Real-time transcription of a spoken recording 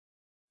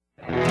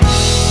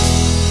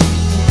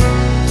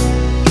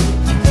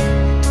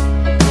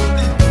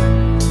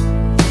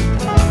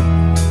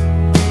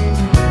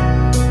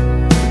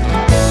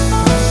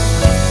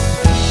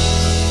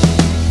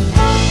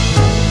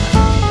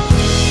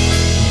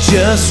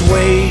Just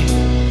wait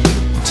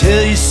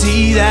till you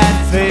see that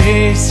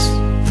face.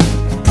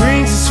 It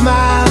brings a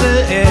smile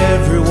to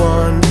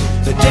everyone.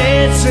 The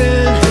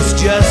dancing has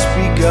just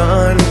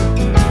begun.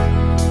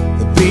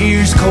 The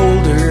beer's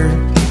colder,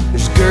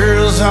 there's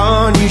girls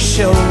on your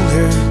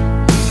shoulder.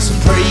 So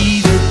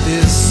pray that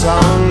this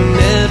song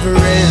never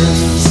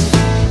ends.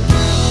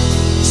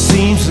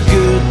 Seems the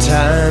good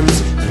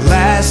times have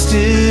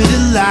lasted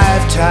a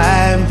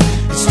lifetime.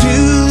 It's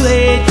too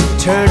late to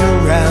turn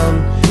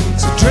around.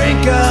 So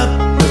drink up,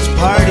 let's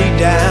party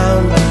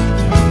down.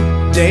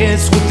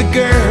 Dance with the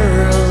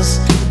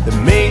girls that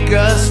make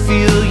us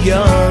feel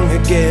young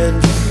again.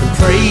 And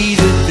pray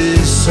that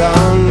this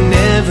song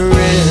never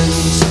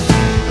ends.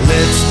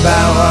 Let's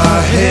bow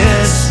our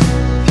heads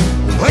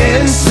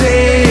and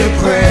say a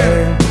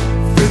prayer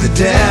for the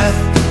death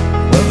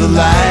of the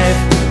life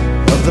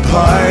of the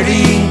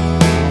party.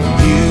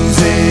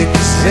 Music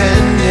is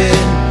ended,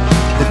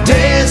 the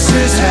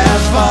dancers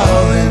have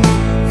fallen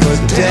for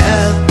the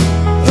death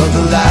of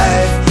the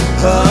life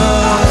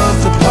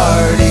of the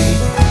party.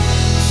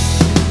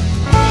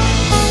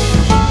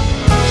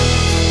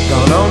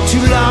 Gone on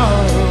too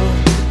long,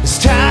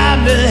 it's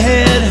time to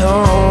head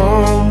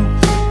home.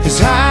 It's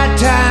high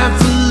time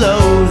for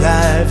low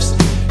lives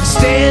to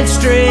stand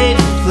straight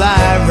and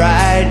fly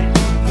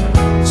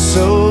right.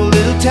 So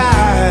little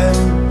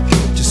time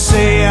to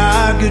say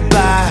our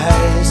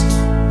goodbyes.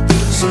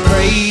 So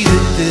pray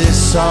that this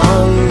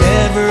song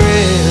never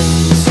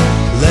ends.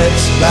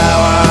 Let's bow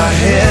our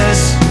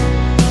heads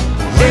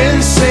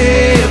and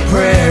say a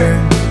prayer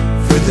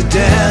for the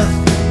death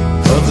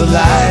of the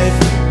life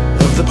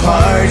of the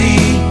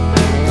party.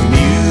 The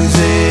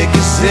music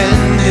is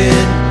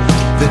ended,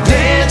 the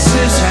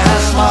dancers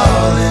have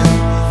fallen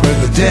for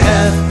the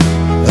death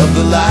of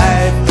the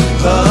life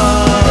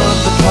of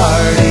the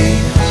party.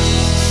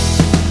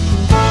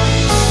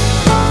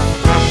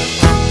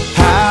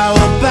 How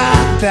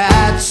about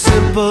that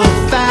simple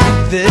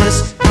fact?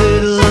 This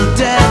little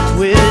death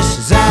wish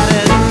is at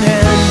an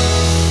end.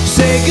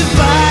 Say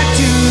goodbye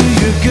to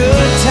your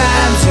good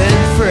times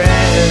and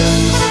friends.